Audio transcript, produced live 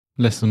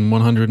Lesson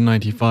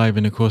 195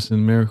 in A Course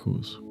in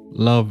Miracles.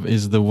 Love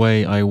is the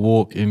way I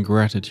walk in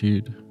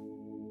gratitude.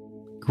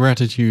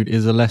 Gratitude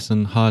is a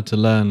lesson hard to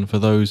learn for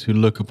those who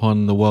look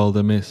upon the world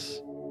amiss.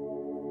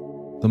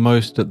 The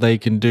most that they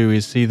can do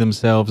is see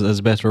themselves as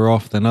better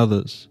off than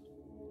others,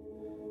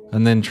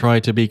 and then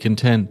try to be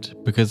content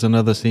because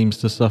another seems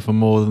to suffer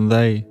more than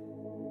they.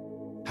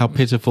 How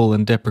pitiful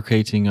and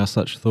deprecating are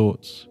such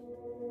thoughts.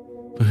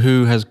 For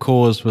who has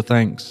cause for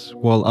thanks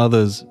while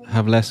others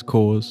have less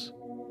cause?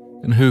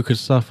 And who could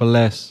suffer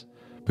less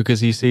because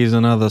he sees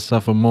another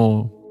suffer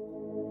more?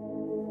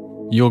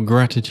 Your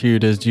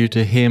gratitude is due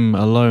to Him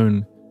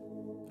alone,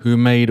 who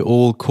made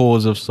all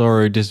cause of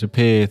sorrow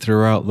disappear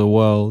throughout the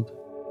world.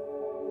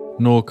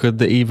 Nor could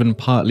the even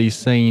partly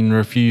sane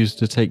refuse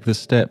to take the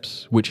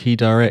steps which He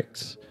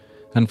directs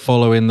and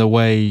follow in the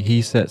way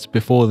He sets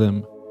before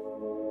them,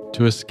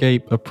 to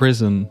escape a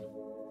prison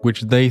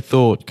which they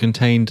thought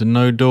contained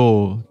no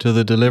door to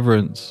the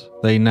deliverance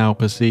they now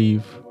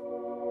perceive.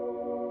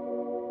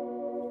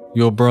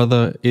 Your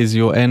brother is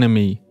your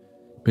enemy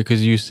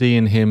because you see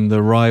in him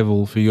the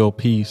rival for your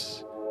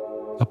peace,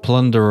 a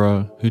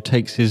plunderer who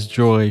takes his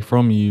joy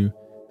from you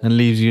and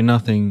leaves you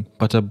nothing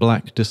but a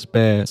black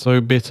despair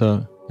so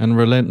bitter and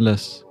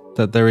relentless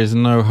that there is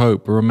no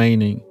hope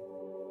remaining.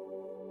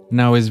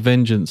 Now is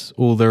vengeance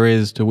all there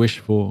is to wish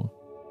for.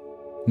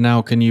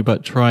 Now can you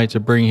but try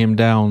to bring him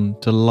down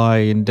to lie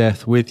in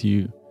death with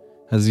you,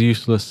 as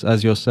useless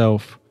as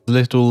yourself,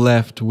 little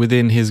left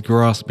within his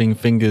grasping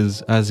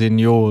fingers as in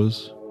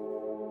yours.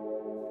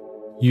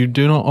 You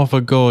do not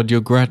offer God your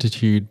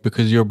gratitude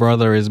because your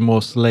brother is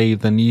more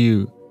slave than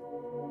you,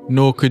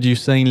 nor could you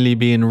sanely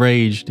be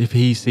enraged if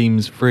he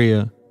seems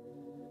freer.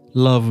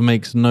 Love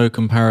makes no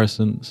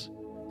comparisons,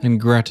 and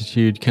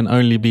gratitude can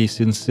only be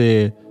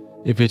sincere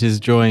if it is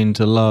joined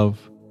to love.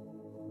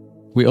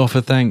 We offer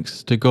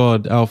thanks to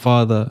God our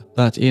Father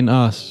that in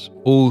us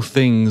all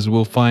things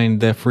will find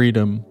their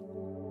freedom.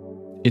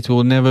 It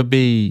will never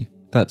be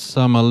that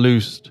some are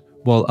loosed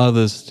while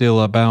others still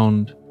are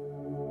bound.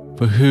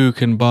 For who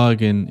can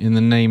bargain in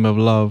the name of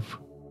love?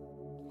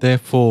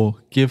 Therefore,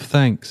 give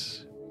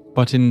thanks,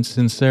 but in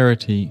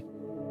sincerity,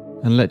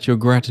 and let your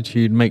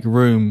gratitude make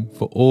room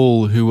for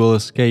all who will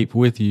escape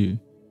with you,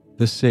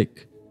 the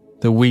sick,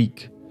 the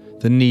weak,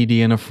 the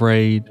needy and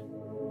afraid,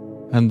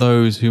 and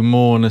those who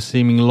mourn a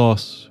seeming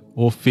loss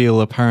or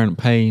feel apparent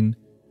pain,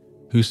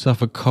 who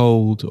suffer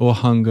cold or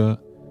hunger,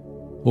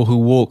 or who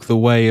walk the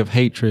way of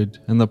hatred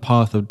and the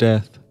path of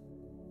death.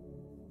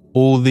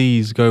 All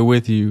these go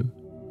with you.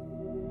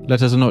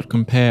 Let us not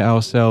compare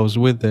ourselves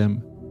with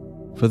them,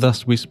 for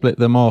thus we split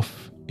them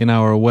off in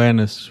our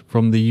awareness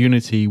from the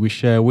unity we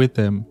share with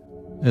them,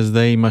 as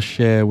they must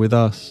share with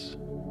us.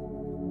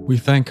 We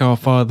thank our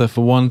Father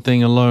for one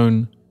thing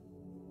alone,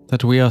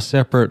 that we are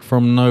separate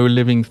from no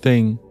living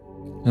thing,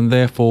 and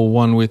therefore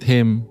one with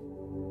Him,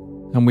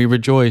 and we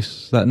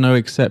rejoice that no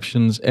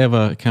exceptions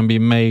ever can be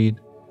made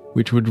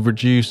which would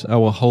reduce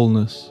our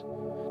wholeness,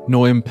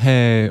 nor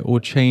impair or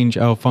change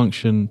our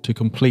function to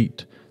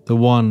complete the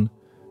one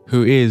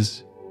who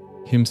is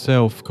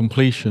Himself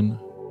completion.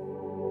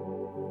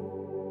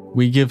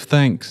 We give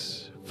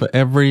thanks for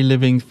every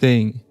living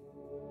thing,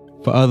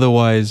 for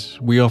otherwise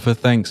we offer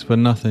thanks for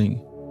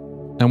nothing,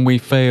 and we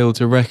fail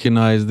to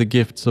recognize the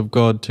gifts of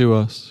God to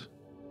us.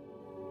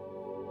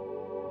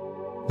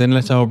 Then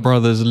let our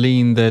brothers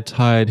lean their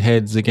tired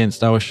heads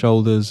against our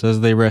shoulders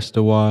as they rest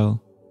a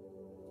while.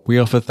 We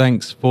offer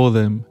thanks for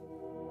them,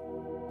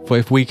 for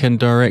if we can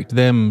direct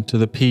them to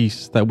the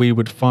peace that we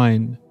would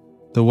find,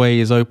 the way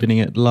is opening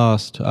at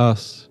last to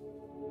us.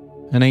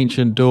 An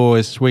ancient door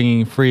is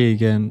swinging free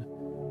again.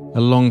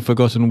 A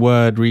long-forgotten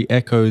word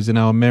re-echoes in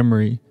our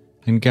memory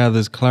and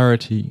gathers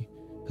clarity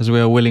as we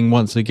are willing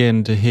once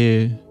again to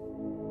hear.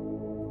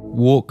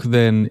 Walk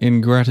then in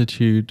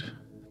gratitude,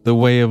 the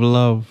way of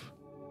love,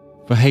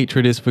 for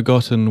hatred is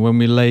forgotten when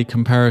we lay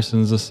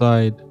comparisons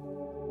aside.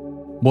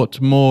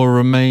 What more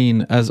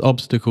remain as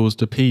obstacles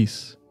to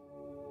peace?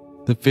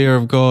 The fear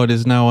of God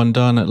is now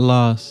undone at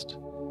last,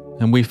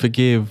 and we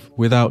forgive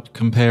without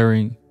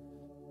comparing.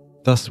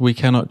 Thus we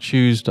cannot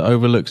choose to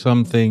overlook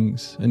some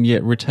things and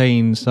yet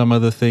retain some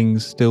other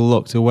things still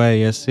locked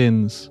away as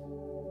sins.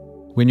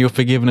 When your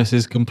forgiveness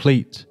is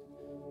complete,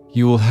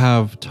 you will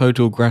have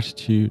total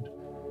gratitude,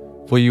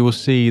 for you will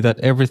see that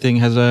everything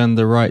has earned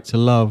the right to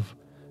love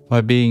by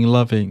being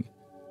loving,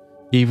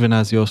 even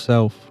as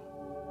yourself.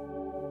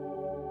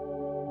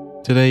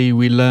 Today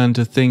we learn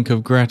to think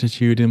of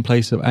gratitude in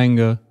place of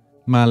anger,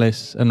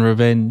 malice, and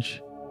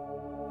revenge.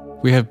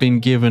 We have been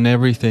given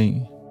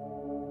everything.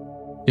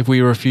 If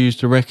we refuse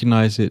to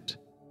recognize it,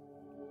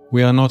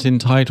 we are not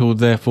entitled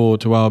therefore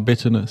to our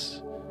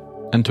bitterness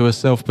and to a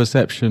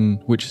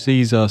self-perception which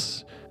sees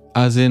us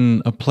as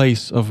in a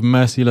place of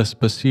merciless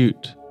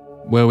pursuit,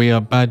 where we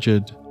are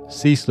badgered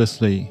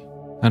ceaselessly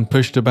and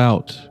pushed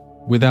about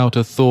without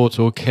a thought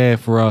or care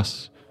for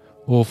us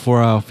or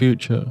for our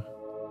future.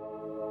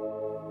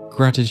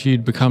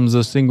 Gratitude becomes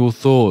a single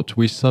thought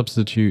we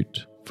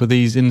substitute for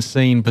these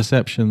insane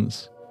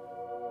perceptions.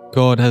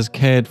 God has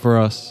cared for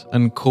us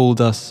and called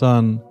us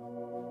son.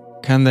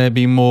 Can there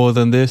be more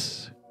than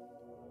this?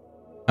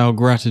 Our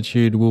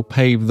gratitude will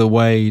pave the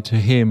way to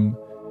Him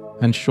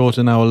and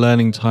shorten our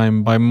learning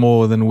time by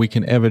more than we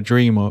can ever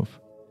dream of.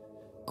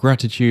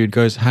 Gratitude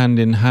goes hand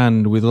in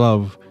hand with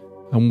love,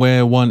 and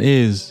where one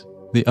is,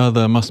 the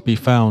other must be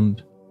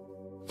found.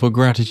 For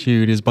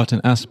gratitude is but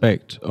an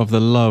aspect of the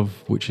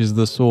love which is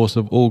the source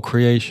of all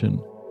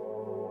creation.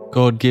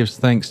 God gives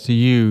thanks to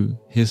you,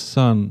 His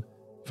Son,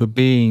 for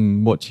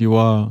being what you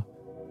are,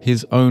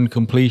 His own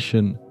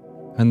completion,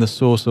 and the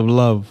source of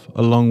love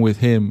along with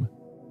Him.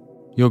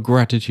 Your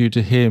gratitude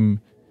to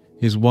Him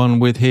is one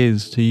with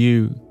His to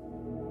you.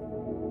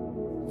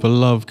 For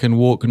love can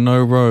walk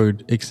no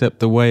road except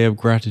the way of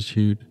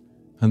gratitude,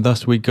 and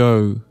thus we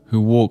go who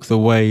walk the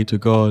way to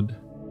God.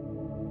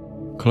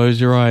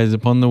 Close your eyes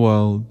upon the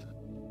world.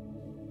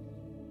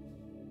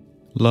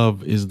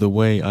 Love is the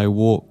way I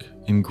walk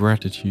in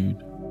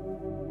gratitude.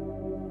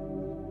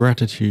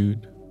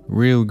 Gratitude,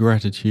 real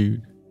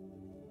gratitude,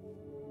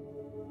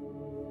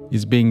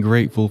 is being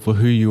grateful for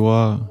who you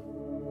are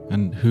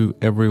and who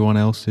everyone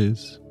else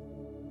is.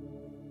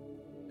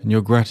 And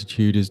your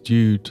gratitude is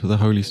due to the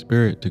Holy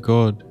Spirit, to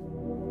God,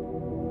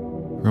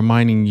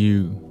 reminding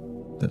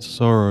you that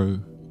sorrow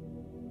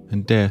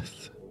and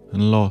death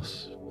and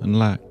loss and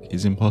lack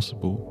is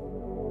impossible.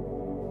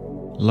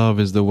 Love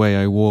is the way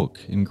I walk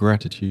in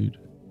gratitude.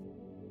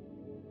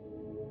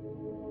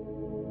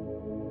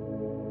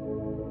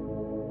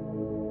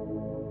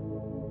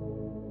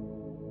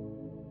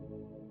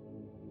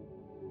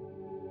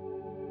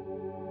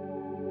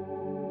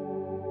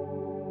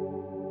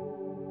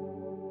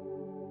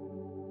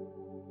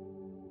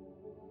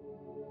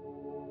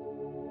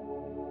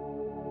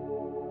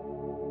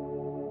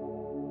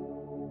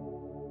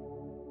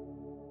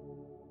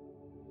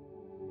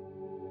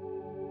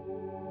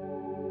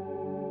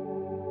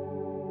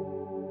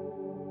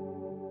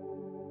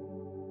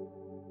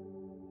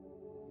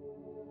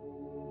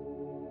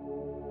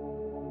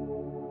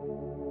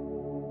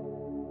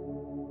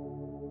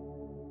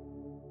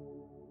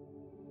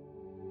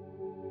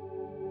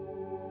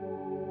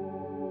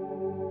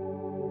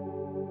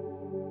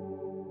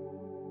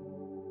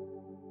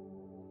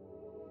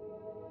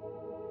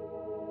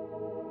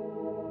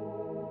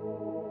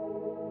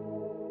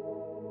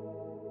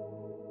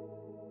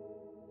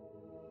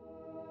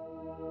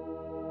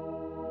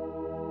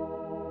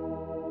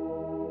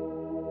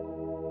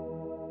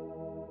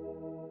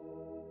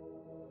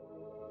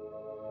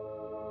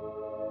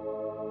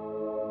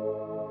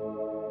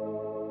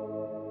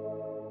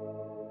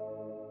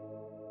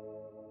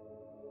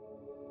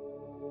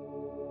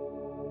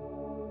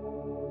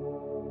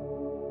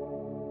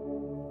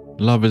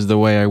 Love is the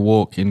way I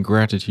walk in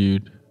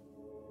gratitude.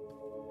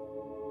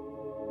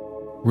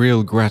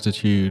 Real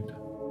gratitude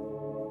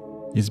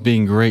is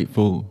being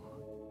grateful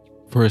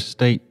for a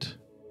state,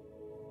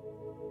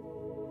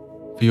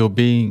 for your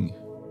being,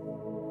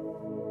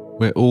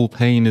 where all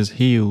pain is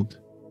healed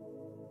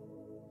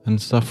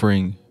and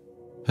suffering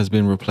has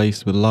been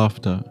replaced with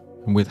laughter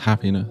and with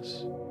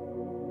happiness.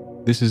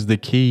 This is the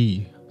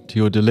key to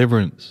your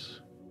deliverance.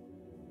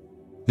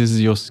 This is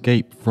your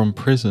escape from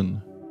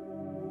prison,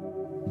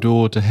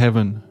 door to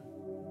heaven.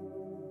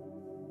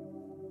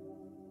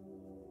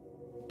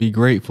 Be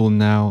grateful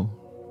now.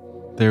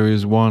 There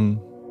is one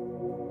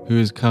who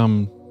has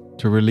come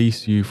to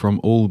release you from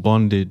all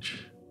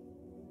bondage,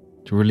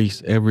 to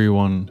release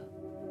everyone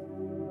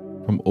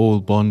from all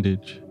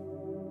bondage.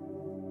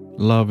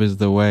 Love is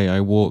the way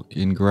I walk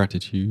in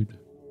gratitude.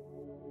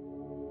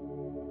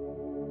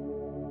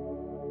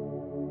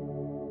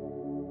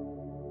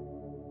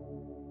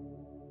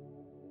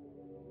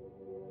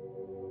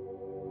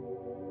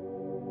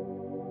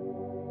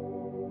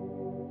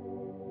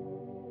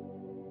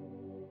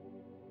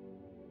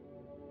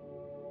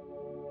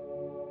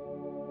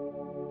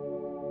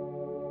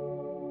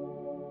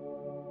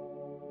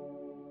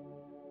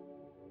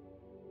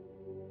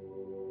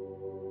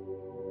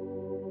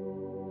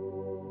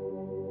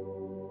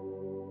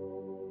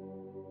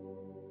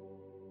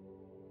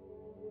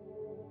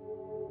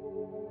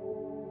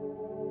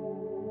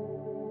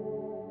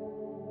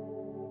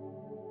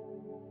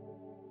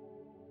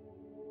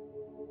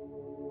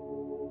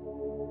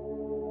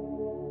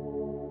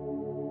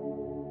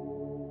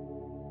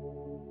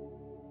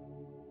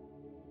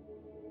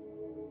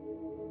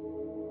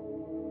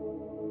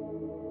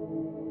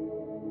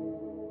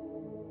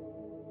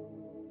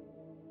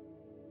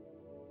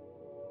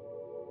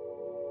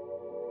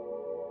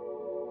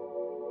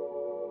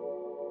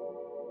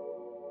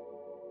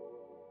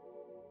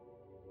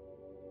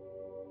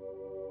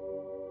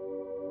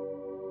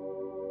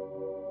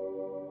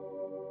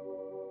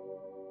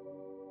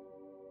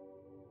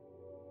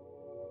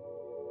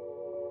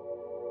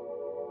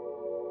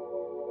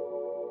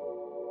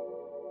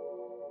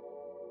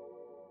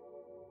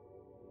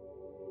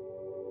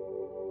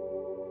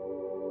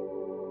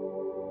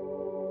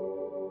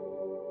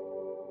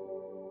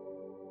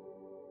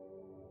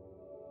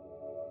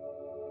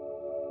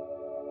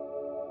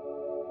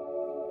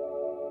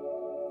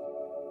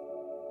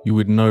 You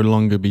would no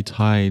longer be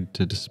tied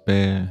to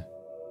despair,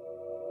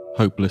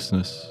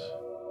 hopelessness,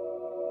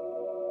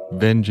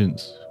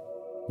 vengeance,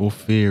 or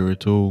fear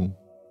at all.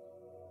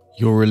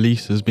 Your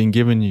release has been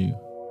given you.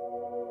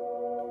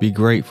 Be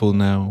grateful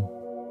now.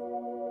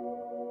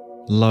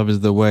 Love is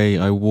the way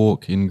I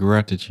walk in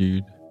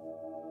gratitude.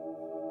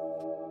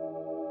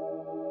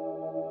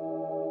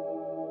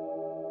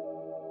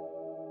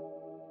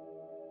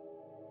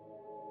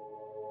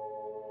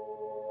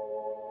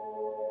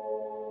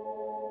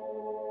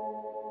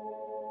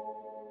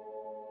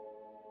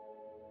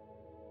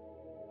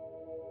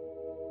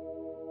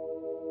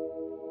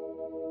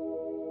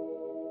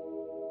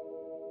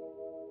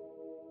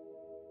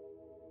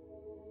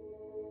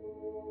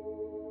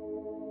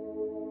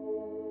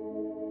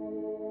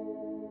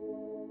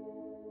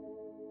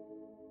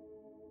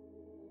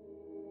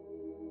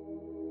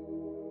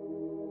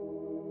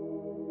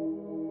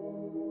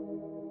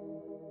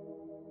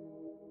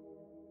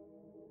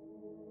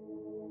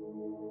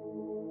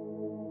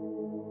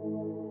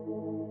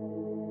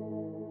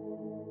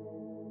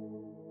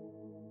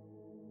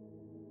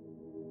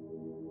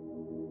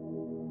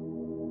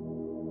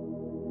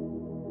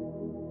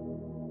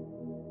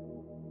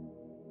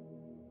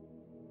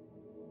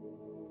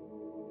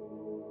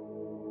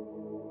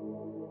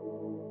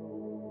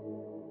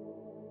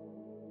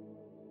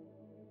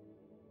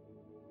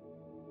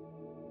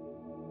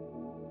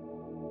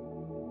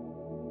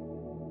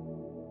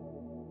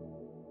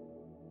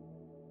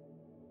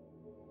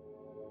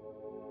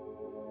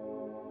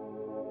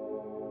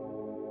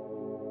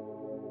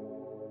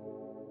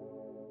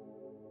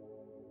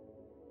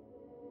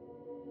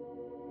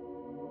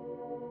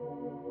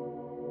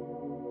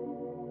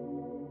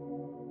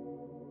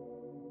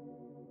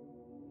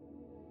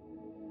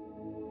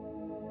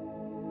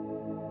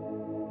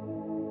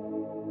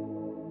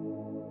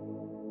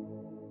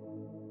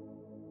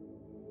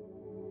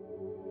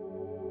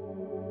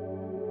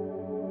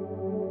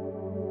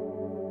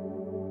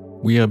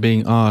 We are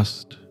being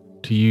asked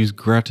to use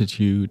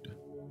gratitude,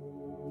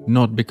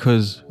 not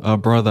because our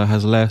brother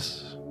has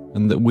less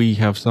and that we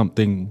have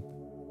something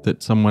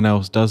that someone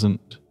else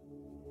doesn't.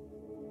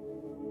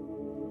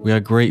 We are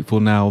grateful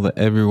now that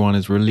everyone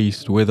is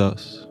released with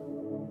us,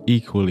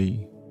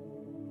 equally,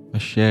 a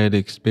shared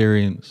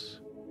experience.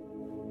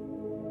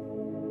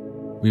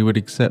 We would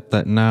accept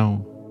that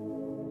now.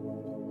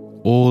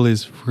 All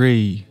is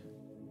free,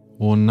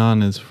 or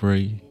none is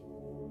free.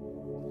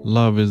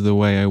 Love is the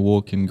way I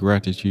walk in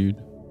gratitude.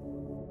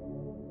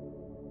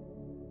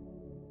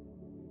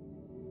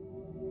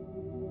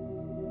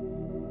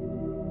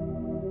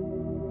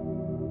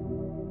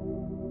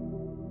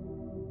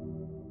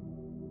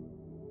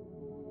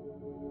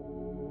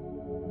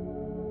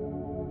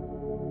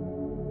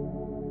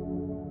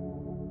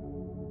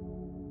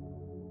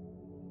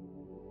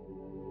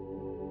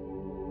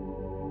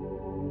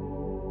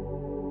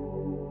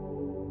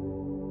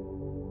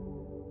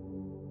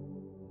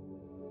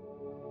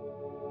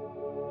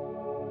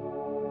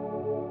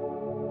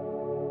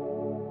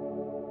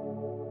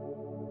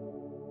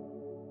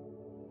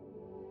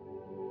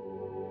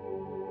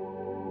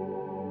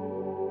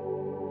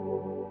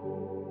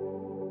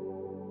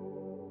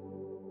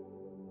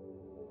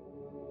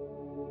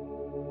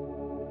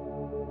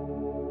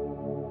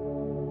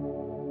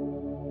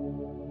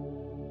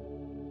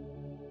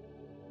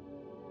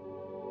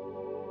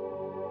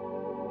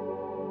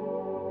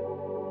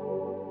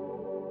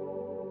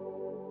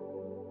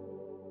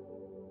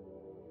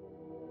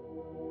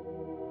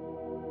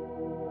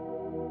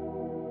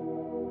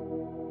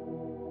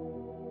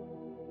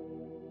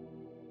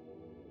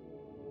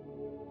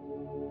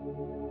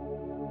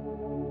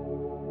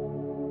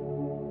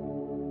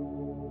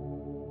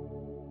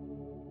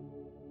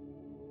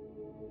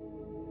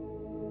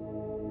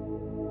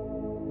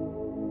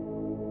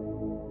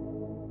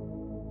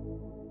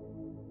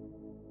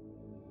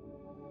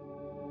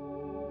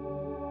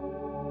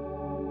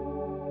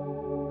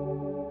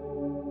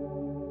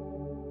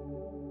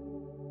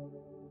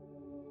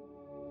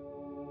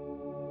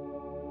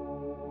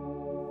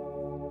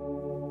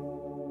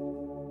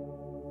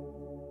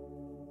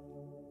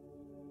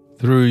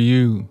 Through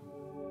you,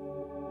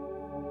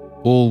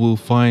 all will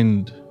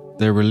find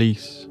their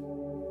release.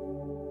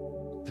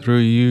 Through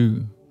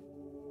you,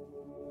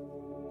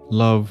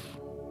 love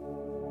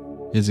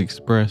is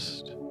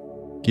expressed,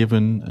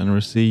 given and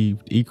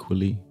received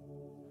equally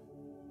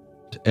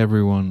to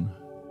everyone.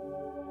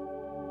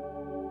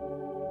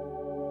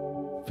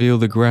 Feel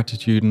the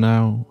gratitude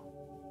now.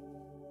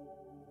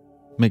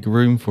 Make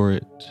room for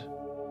it.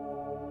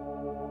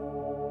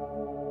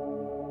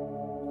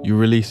 You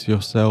release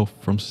yourself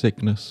from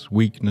sickness,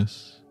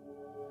 weakness,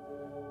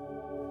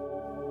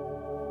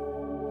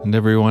 and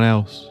everyone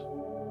else,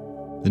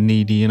 the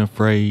needy and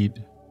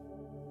afraid,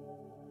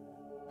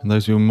 and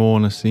those who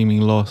mourn a seeming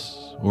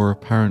loss or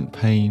apparent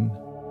pain,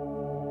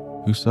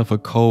 who suffer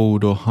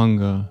cold or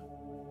hunger,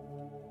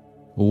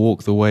 or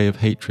walk the way of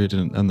hatred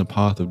and the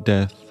path of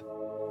death.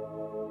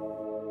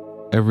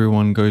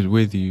 Everyone goes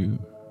with you.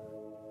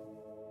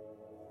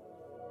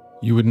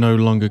 You would no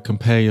longer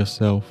compare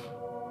yourself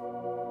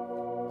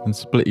and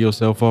split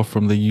yourself off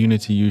from the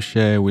unity you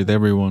share with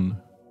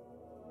everyone.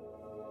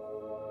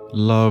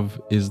 Love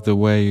is the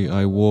way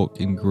I walk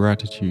in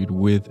gratitude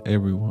with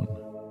everyone.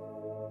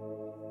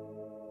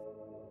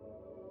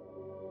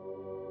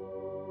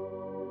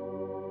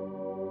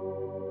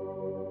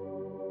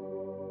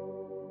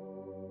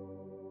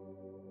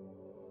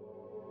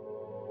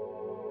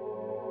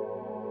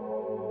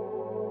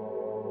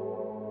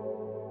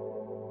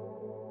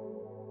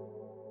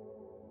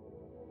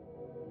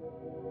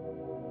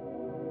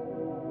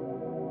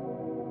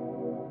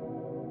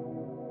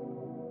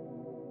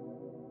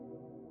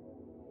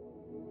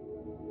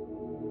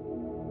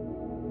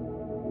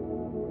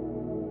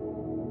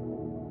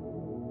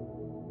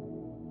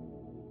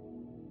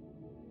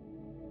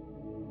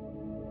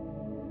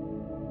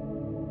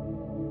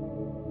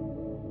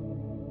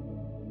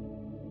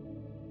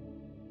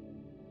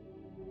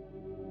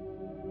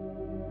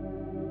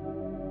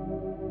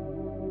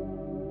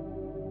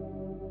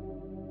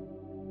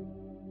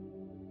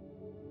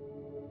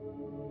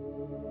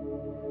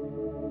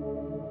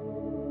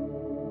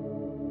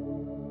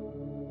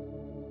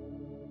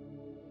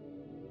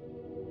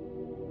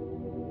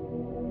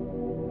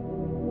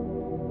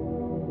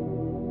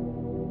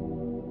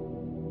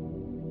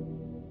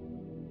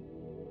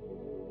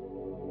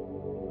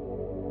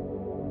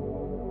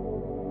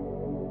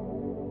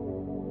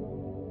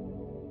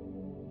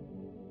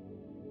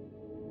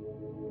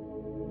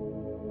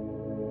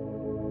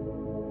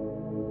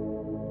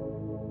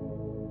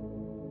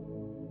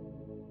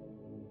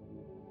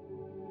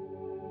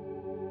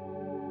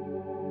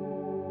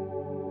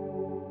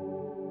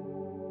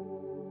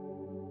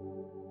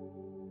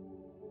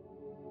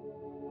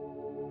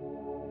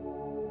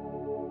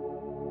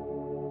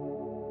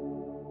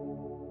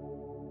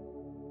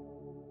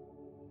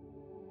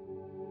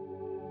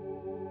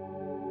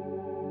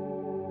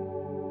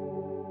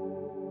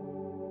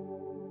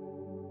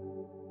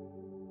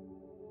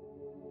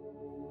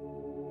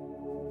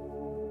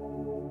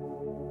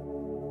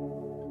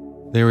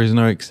 There is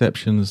no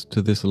exceptions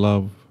to this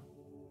love.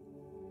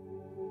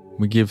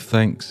 We give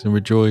thanks and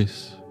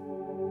rejoice.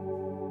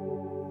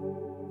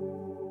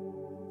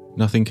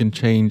 Nothing can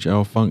change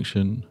our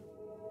function.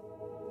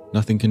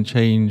 Nothing can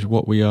change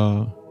what we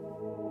are.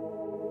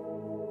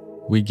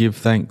 We give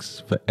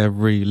thanks for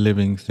every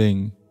living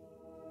thing,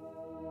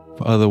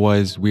 for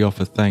otherwise we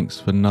offer thanks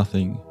for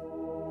nothing,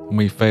 and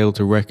we fail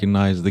to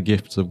recognize the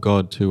gifts of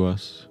God to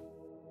us.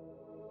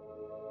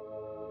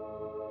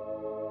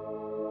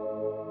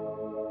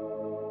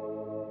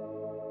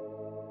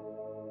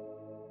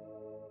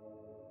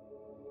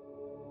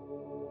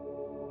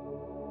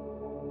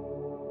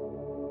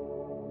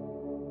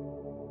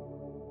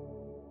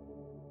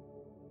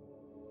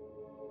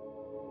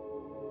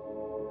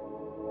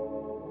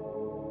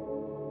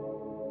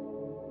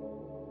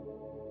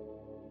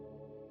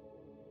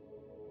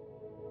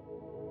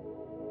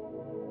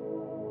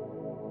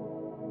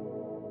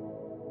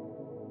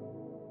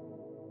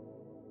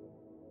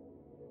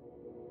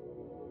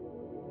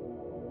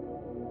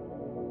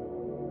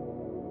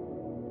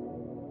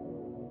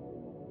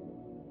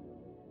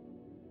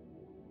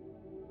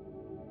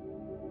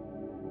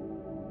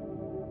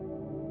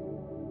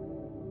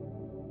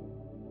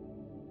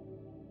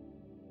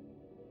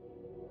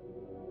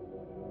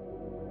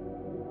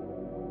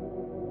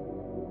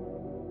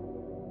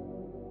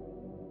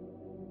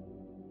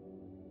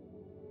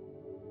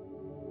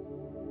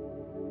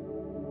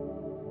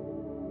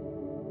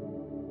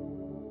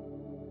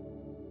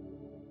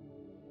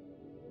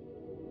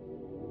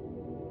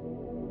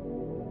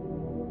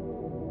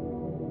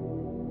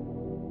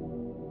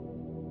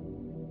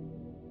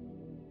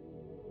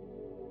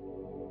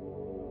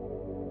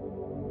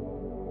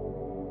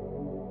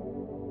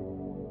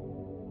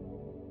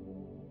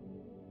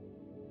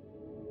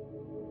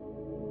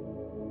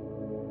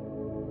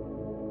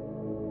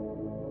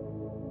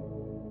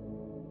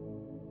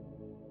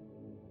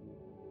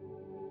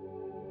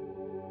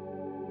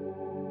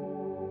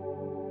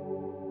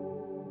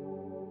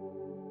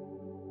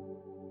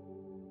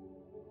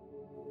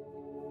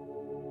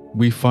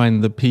 We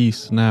find the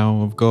peace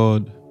now of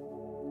God,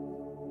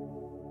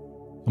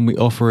 and we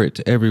offer it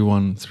to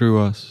everyone through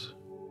us.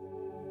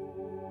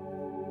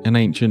 An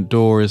ancient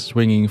door is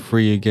swinging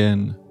free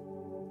again.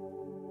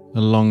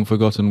 A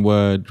long-forgotten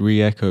word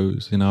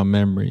re-echoes in our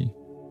memory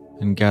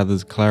and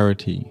gathers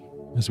clarity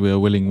as we are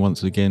willing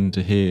once again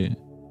to hear.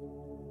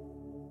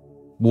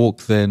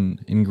 Walk then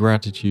in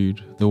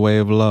gratitude the way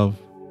of love,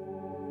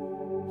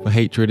 for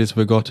hatred is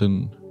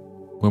forgotten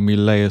when we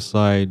lay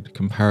aside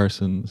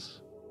comparisons.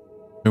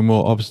 No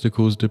more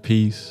obstacles to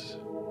peace,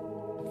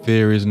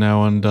 fear is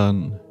now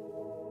undone,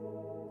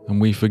 and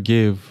we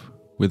forgive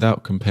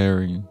without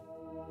comparing,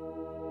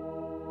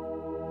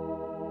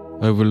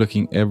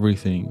 overlooking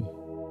everything.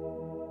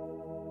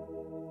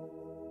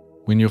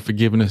 When your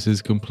forgiveness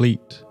is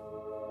complete,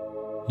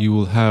 you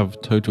will have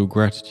total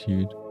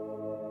gratitude,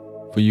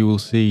 for you will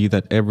see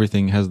that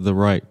everything has the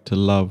right to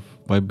love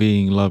by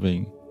being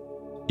loving,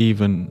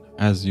 even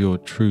as your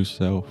true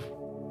self.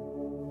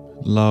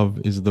 Love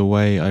is the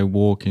way I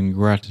walk in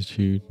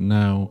gratitude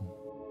now.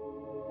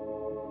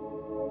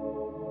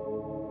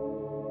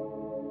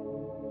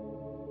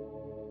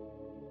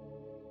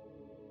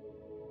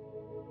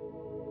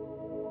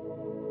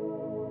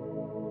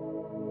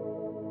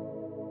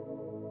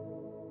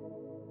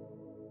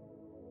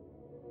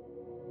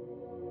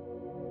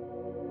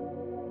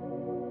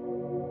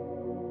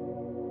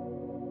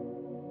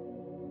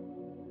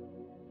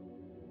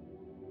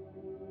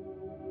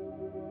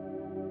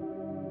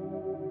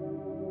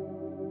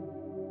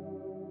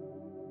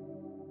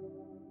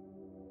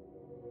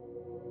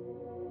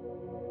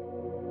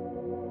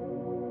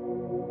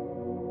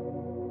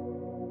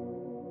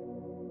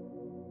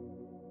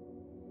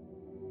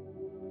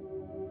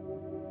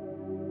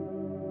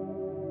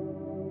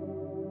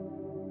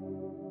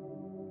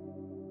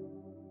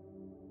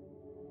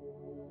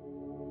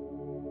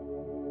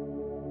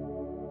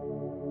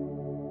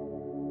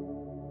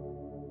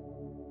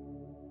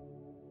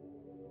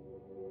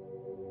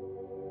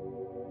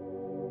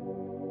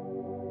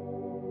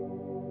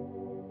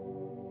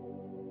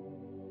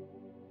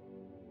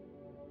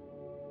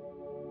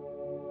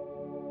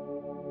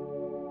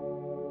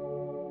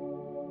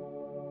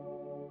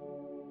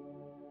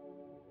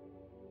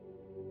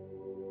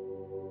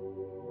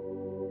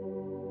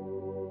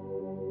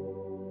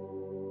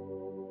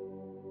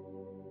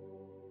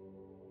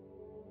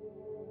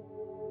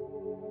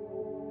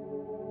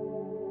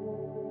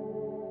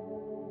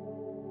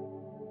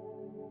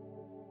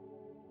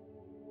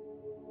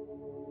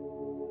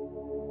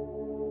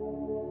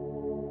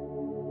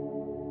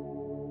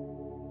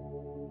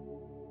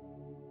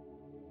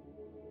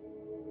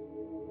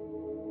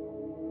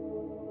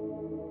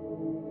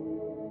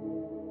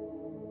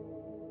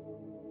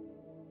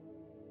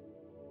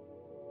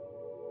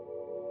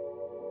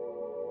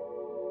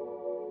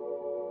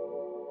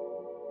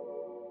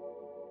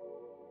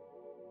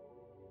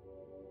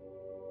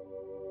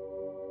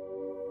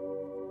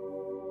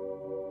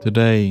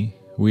 Today,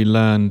 we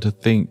learn to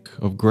think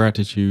of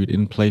gratitude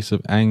in place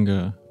of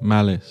anger,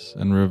 malice,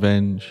 and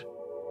revenge.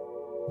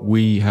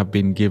 We have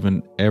been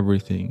given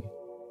everything.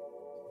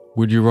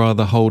 Would you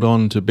rather hold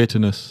on to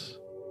bitterness,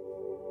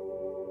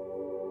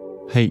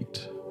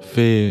 hate,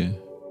 fear,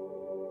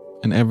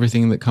 and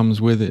everything that comes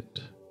with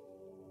it?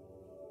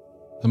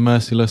 The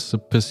merciless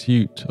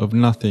pursuit of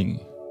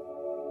nothing.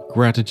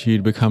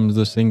 Gratitude becomes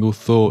the single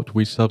thought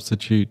we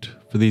substitute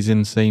for these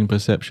insane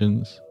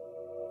perceptions.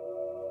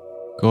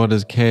 God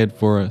has cared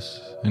for us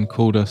and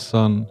called us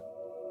son.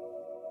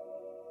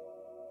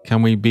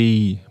 Can we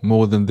be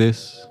more than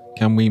this?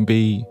 Can we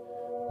be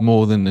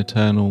more than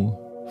eternal,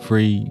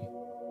 free,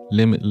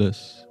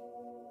 limitless,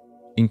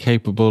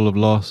 incapable of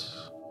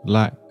loss,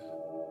 lack,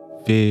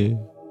 fear?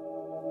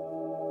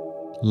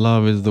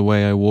 Love is the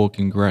way I walk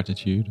in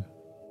gratitude.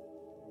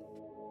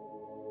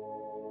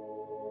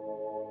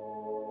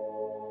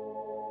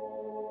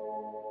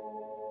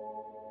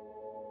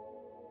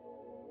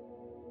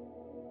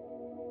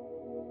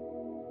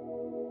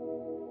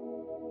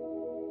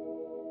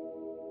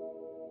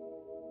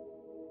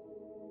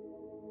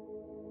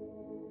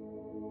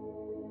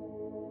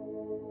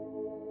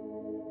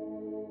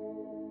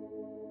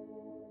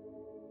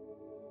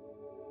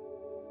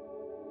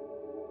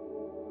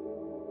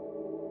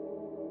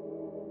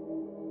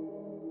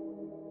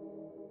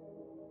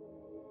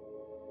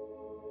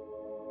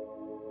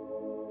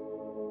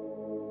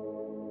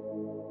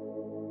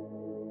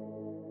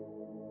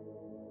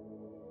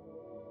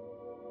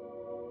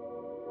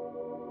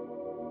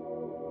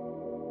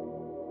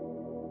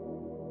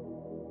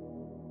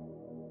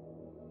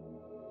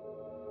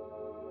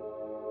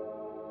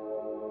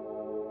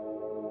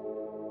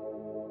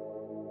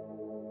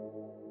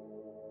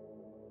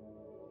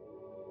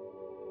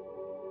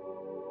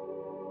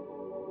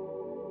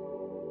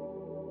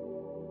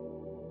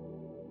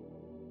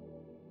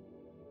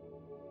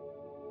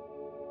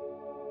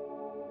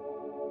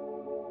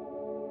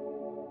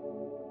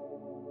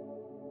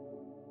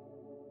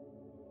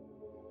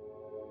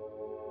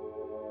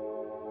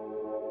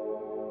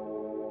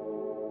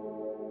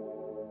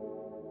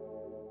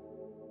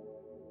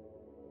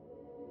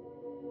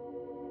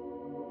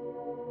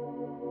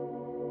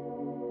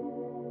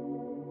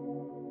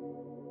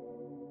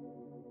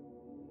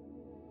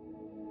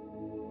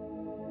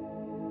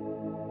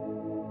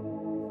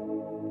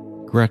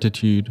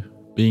 Gratitude,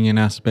 being an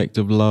aspect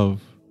of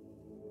love,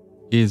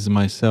 is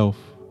myself,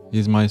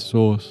 is my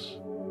source.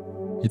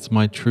 It's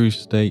my true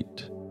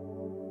state.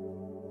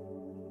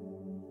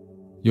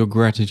 Your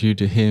gratitude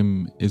to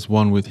Him is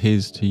one with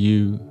His to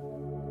you.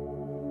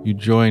 You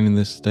join in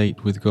this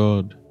state with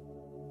God.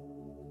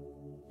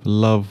 For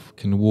love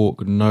can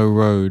walk no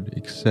road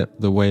except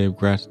the way of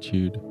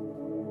gratitude,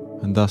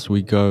 and thus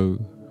we go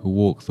who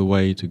walk the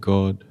way to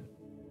God.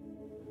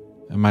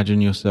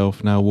 Imagine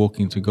yourself now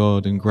walking to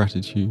God in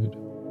gratitude.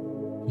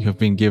 You have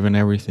been given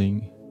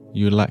everything.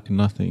 You lack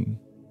nothing.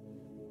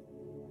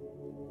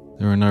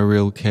 There are no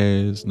real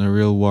cares, no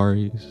real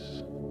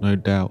worries, no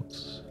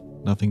doubts,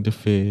 nothing to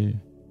fear.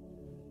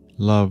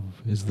 Love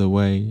is the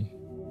way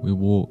we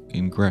walk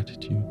in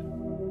gratitude.